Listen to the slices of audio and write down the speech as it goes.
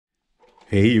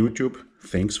Hey YouTube,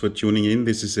 thanks for tuning in.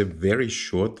 This is a very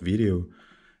short video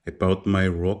about my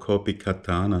RocHobby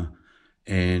Katana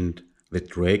and the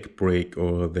drag brake,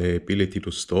 or the ability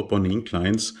to stop on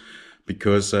inclines,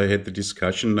 because I had the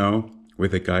discussion now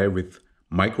with a guy with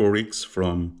micro rigs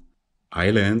from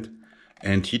Ireland,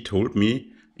 and he told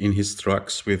me in his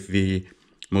trucks with the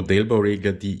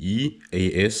Modellbauregler DE,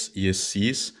 AS,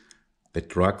 ESCs, the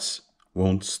trucks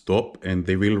won't stop and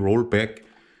they will roll back.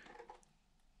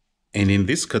 And in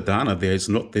this Katana, there is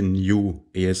not the new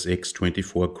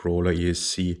ASX24 crawler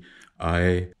ESC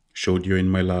I showed you in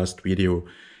my last video.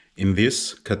 In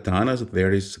this Katana,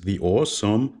 there is the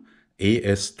awesome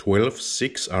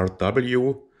AS12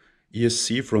 6RW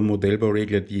ESC from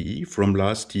Modellbauregler DE from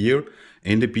last year,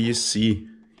 and the BSC.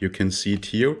 You can see it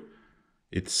here.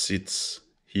 It sits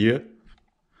here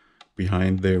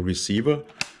behind the receiver,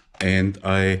 and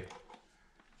I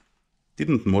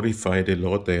didn't modify it a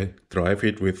lot. I drive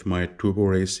it with my Turbo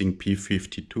Racing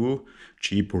P52,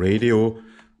 cheap radio,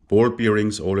 ball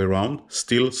bearings all around,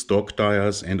 still stock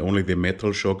tires and only the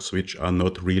metal shocks, which are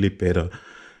not really better.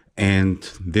 And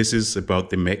this is about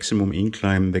the maximum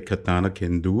incline the Katana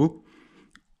can do.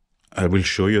 I will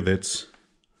show you that's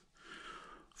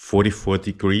 44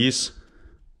 degrees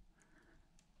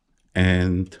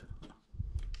and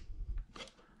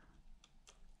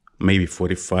maybe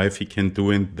 45 he can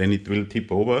do, and then it will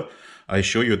tip over. I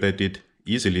show you that it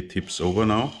easily tips over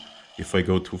now if I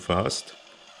go too fast.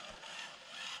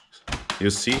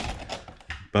 You see?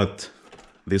 But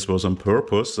this was on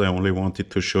purpose. I only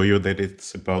wanted to show you that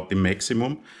it's about the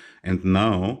maximum. And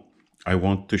now I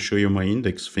want to show you my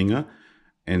index finger,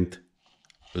 and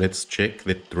let's check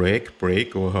the drag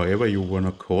brake, or however you want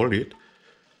to call it.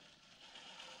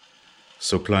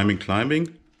 So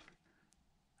climbing,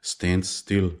 stand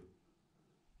still.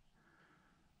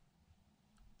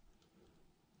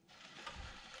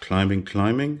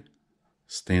 Climbing,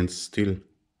 stand still.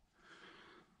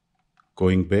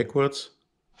 Going backwards.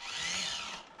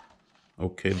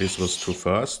 Okay, this was too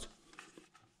fast.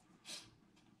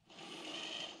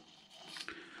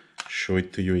 Show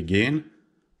it to you again.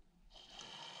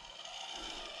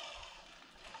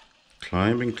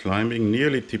 Climbing,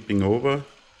 nearly tipping over.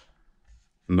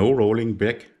 No rolling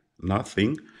back,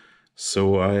 nothing.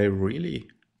 So I really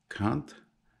can't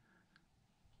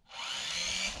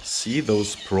see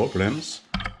those problems.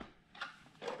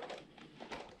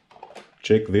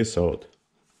 Check this out.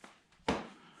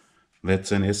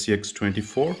 That's an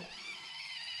SCX24.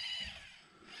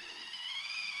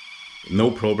 No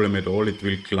problem at all. It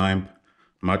will climb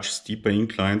much steeper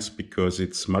inclines because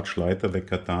it's much lighter, the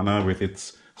Katana, with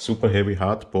its super heavy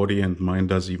hard body, and mine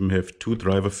does even have two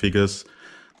driver figures,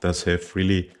 does have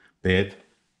really bad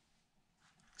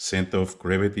center of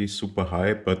gravity, super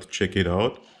high. But check it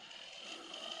out.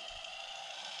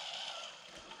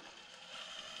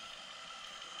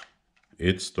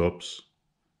 It stops.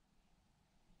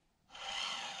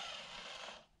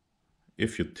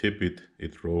 If you tip it,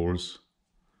 it rolls.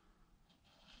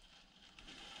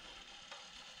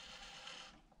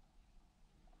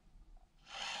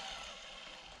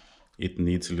 It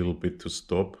needs a little bit to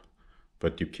stop,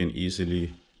 but you can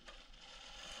easily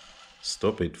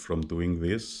stop it from doing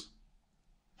this.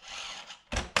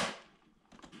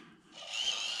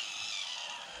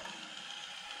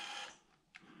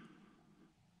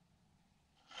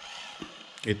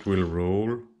 It will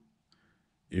roll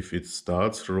if it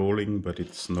starts rolling, but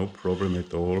it's no problem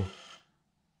at all.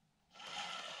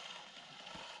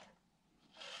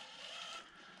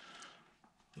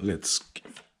 Let's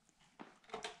give.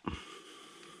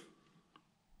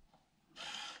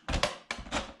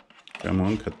 Come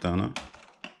on, Katana.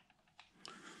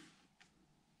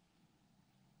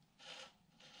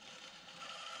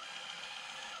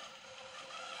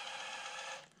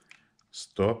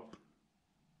 Stop.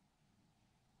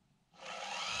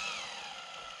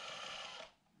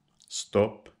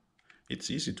 Stop.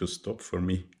 It's easy to stop for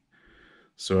me,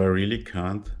 so I really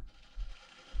can't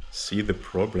see the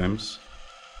problems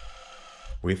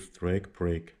with drag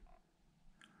brake.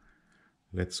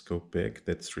 Let's go back.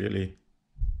 That's really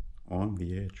on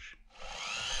the edge.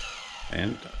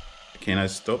 And can I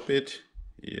stop it?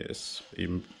 Yes.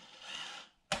 Even.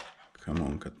 Come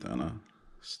on, Katana,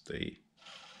 stay.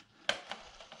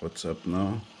 What's up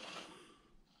now?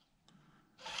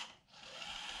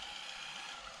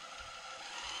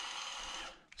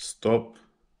 Stop,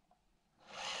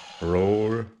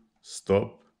 roll,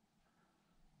 stop,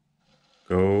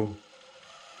 go,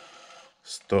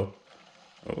 stop.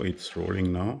 Oh, it's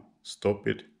rolling now. Stop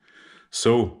it.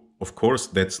 So, of course,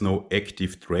 that's no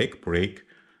active drag brake,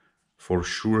 for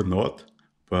sure not,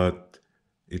 but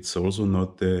it's also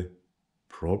not the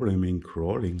problem in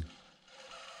crawling,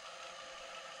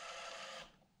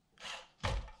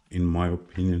 in my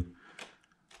opinion.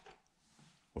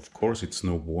 Of course, it's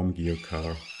no warm gear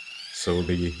car, so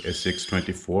the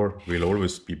SX24 will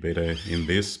always be better in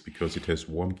this because it has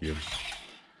warm gears.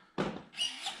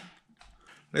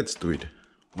 Let's do it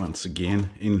once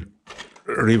again in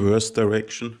reverse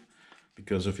direction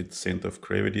because of its center of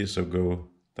gravity. So go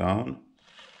down,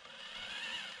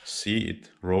 see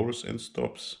it rolls and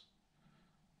stops.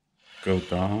 Go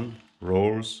down,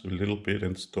 rolls a little bit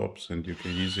and stops, and you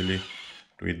can easily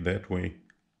do it that way.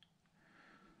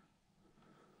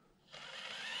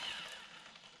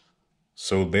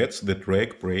 So that's the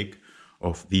drag brake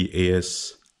of the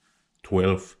AS12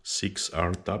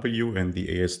 6RW and the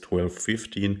AS12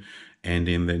 15, and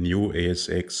in the new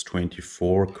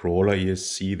ASX24 crawler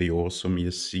ESC, the awesome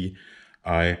ESC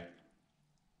I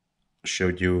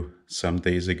showed you some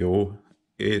days ago,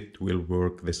 it will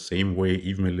work the same way,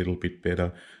 even a little bit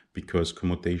better, because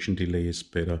commutation delay is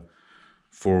better.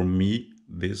 For me,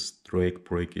 this drag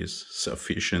brake is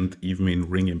sufficient even in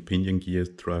ring and pinion gear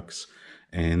trucks,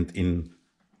 and in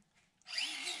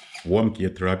warm gear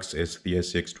trucks as the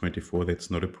SX24, that's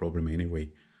not a problem anyway.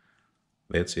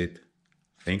 That's it.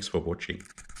 Thanks for watching.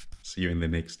 See you in the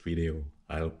next video.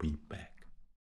 I'll be back.